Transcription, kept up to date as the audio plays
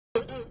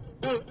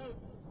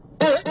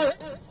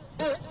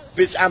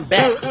Bitch, I'm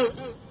back.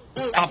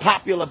 I'm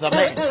popular the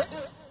man.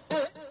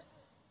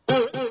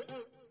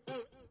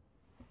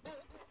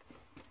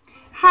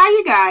 Hi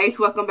you guys,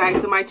 welcome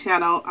back to my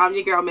channel. I'm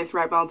your girl Miss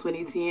Ratbone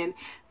 2010.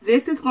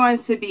 This is going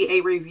to be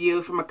a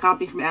review from a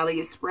company from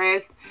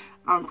AliExpress.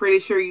 I'm pretty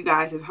sure you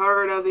guys have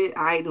heard of it.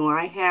 I know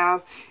I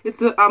have.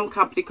 It's a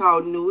company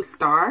called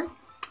NuStar.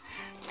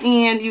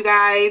 And you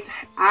guys,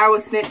 I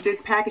was sent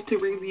this package to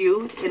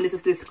review, and this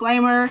is a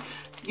disclaimer.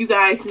 You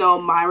guys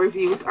know my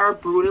reviews are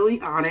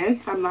brutally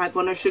honest. I'm not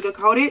going to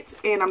sugarcoat it,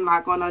 and I'm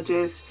not going to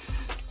just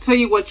tell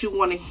you what you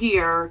want to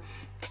hear.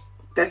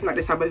 That's not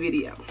this type of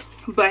video.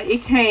 But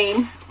it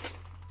came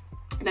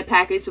in a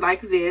package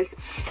like this.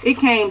 It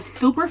came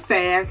super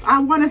fast. I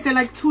want to say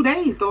like 2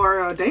 days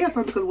or a day or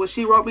something, because when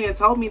she wrote me and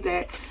told me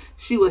that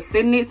she was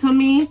sending it to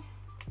me,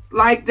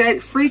 like that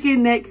freaking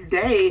next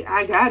day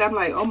I got it. I'm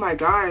like, oh my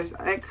gosh,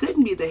 that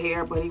couldn't be the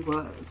hair, but it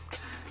was.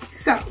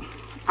 So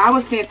I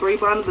was sent 3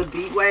 bundles of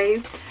Deep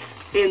Wave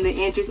in the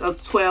inches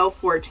of 12,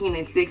 14,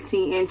 and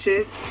 16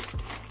 inches.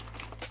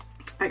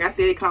 Like I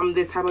said, it comes in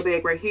this type of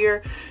bag right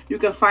here. You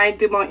can find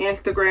them on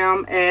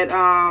Instagram at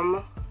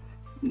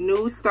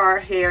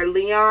NuStar Hair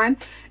Leon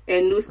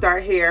and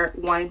NuStar Hair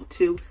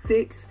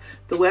 126.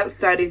 The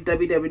website is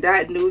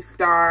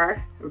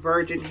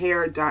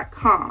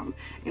www.nustarvirginhair.com,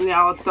 and they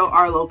also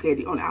are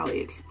located on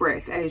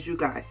AliExpress, as you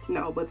guys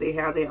know, but they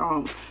have their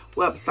own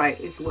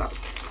website as well.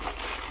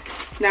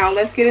 Now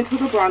let's get into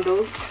the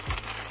bundles.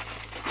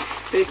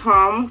 They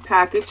come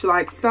packaged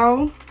like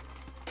so.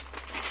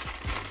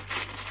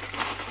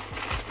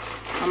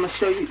 I'm going to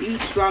show you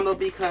each bundle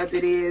because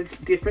it is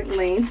different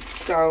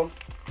lengths. So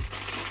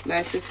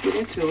let's just get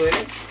into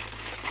it.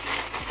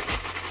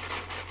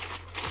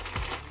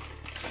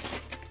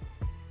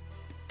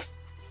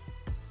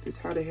 This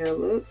is how the hair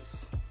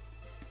looks.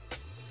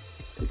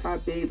 This is how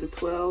big the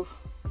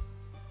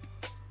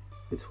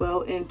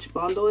 12-inch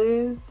bundle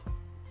is.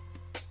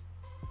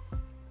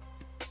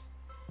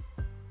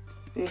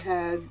 It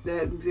has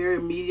that very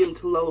medium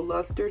to low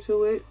luster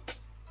to it.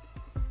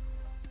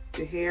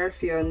 The hair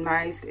feels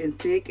nice and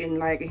thick, and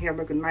like it has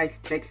like a nice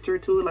texture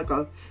to it, like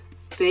a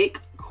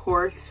thick,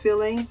 coarse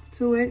feeling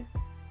to it.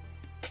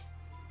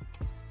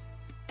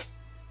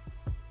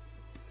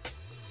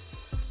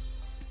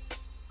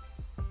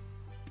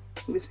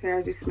 This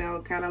hair just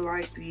smells kind of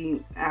like the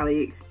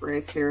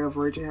AliExpress hair of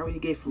virgin hair you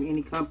get from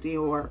any company,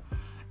 or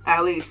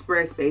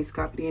AliExpress based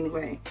company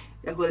anyway.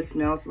 That's what it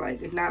smells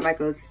like. It's not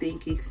like a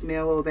stinky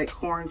smell or that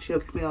corn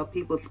chip smell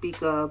people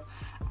speak of.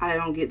 I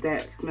don't get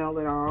that smell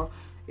at all.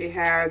 It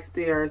has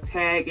their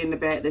tag in the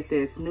back that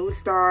says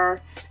NuStar,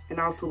 and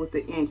also with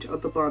the inch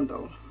of the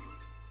bundle.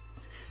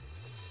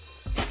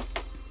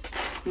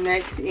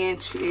 Next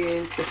inch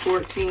is the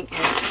 14-inch.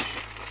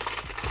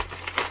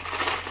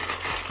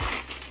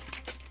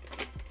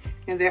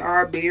 And there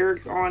are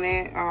beards on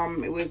it,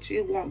 which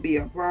it won't be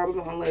a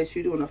problem unless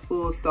you're doing a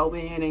full sew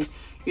in and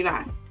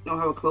you're don't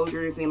have a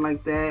closure or anything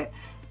like that.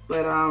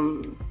 But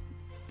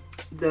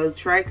the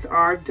tracks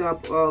are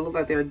double, look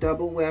like they're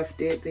double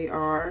wefted. They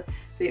are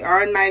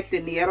nice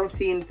and neat. I don't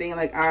see anything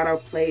like out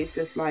of place,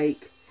 just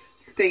like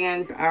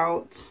stands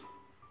out.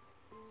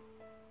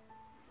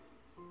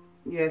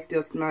 Yeah, it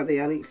still smells the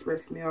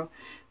AliExpress smell.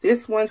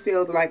 This one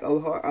feels like a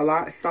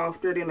lot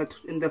softer than the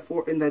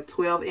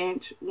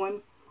 12-inch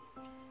one.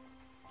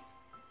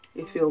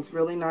 It feels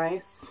really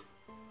nice.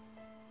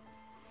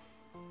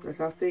 That's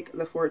how thick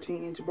the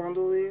 14-inch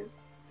bundle is.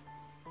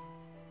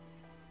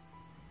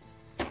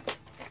 And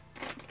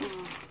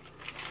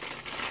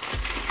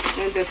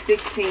the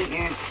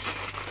 16-inch.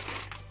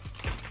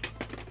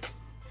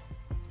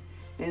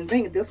 And I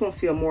think this one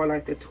feels more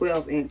like the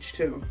 12-inch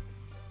too.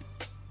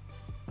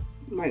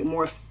 Like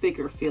more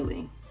thicker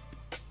feeling.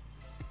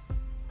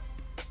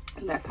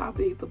 And that's how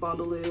big the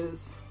bundle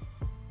is.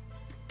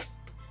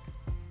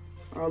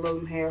 All of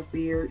them have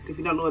beards. If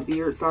you don't know what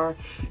beards are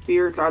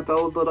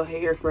those little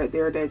hairs right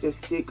there that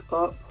just stick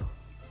up.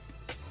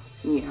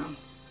 Yeah.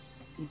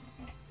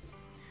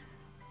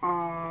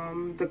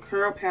 The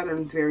curl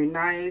pattern is very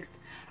nice.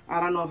 I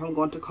don't know if I'm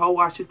going to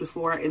co-wash it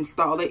before I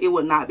install it. It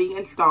will not be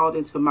installed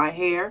into my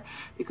hair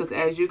because,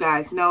 as you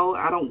guys know,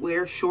 I don't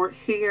wear short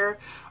hair.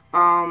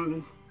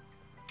 And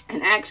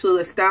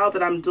actually the style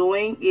that I'm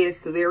doing is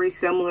very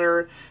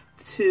similar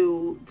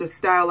to the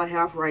style I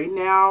have right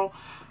now.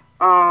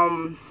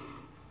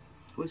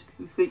 Which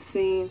is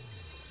 16.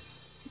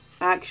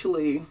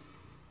 Actually,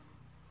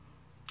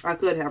 I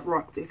could have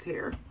rocked this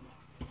hair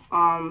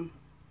to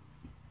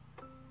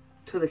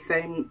the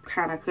same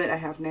kind of cut I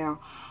have now,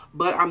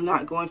 but I'm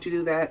not going to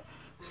do that.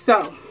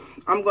 So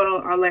I'm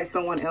gonna let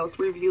someone else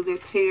review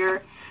this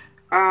hair,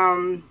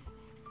 and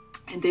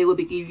they will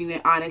be giving an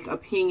honest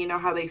opinion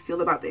on how they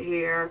feel about the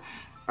hair.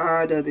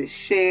 Does it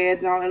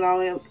shed? And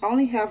I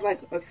only have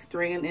like a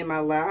strand in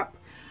my lap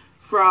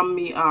from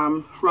me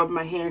rubbing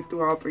my hands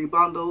through all 3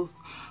 bundles.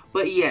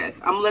 But yes,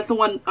 I'm gonna let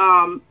someone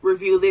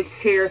review this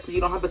hair, so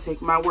you don't have to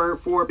take my word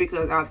for it,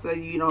 because after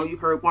you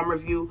heard one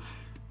review,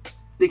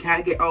 they kind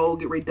of get old,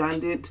 get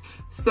redundant.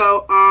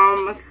 So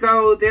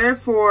so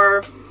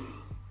therefore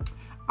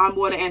I'm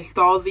going to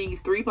install these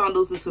 3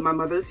 bundles into my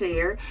mother's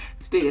hair.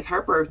 Today is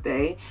her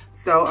birthday.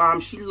 So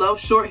she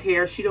loves short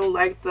hair. She don't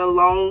like the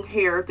long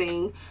hair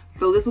thing.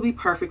 So this will be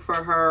perfect for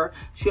her.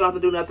 She don't have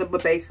to do nothing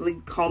but basically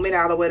comb it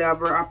out or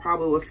whatever. I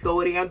probably will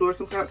sew it in, do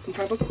some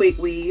type of quick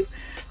weave.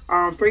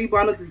 3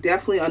 bundles is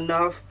definitely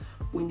enough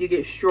when you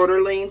get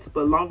shorter lengths,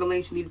 but longer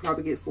lengths you need to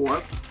probably get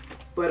 4.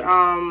 But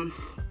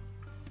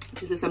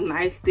this is some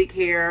nice thick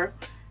hair.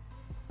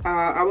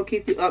 I will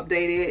keep you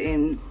updated,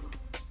 and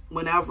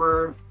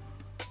whenever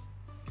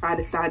I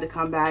decide to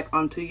come back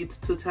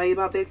to tell you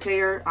about this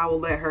hair, I will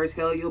let her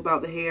tell you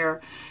about the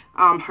hair,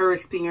 her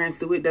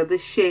experience with it. Does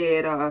it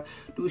shed?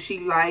 Do she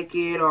like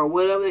it? Or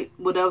whatever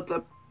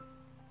the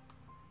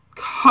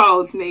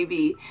cause may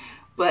be.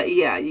 But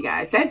yeah, you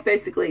guys, that's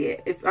basically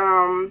it. It's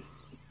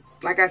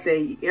like I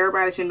said,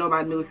 everybody should know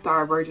about New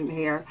Star Virgin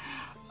hair.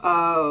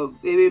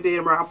 It's been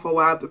around for a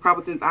while, but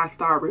probably since I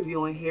started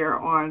reviewing hair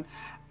on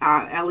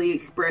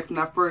AliExpress when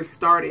I first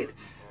started.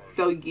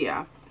 So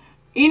yeah.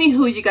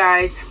 Anywho, you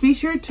guys, be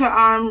sure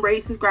to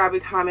rate, subscribe,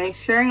 and comment,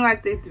 sharing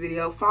like this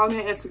video. Follow me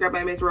on Instagram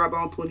at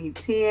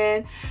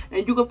MissRabBone2010,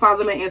 and you can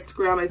follow me on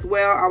Instagram as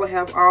well. I will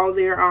have all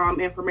their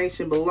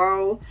information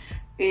below.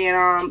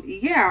 And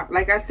yeah,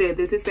 like I said,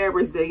 this is their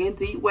Brazilian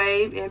Deep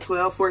Wave in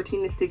 12,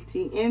 14, and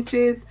 16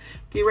 inches.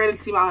 Get ready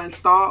to see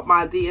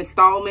the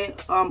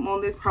installment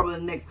on this probably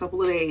in the next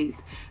couple of days.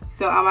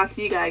 So I'm gonna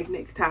see you guys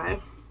next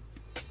time.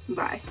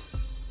 Bye.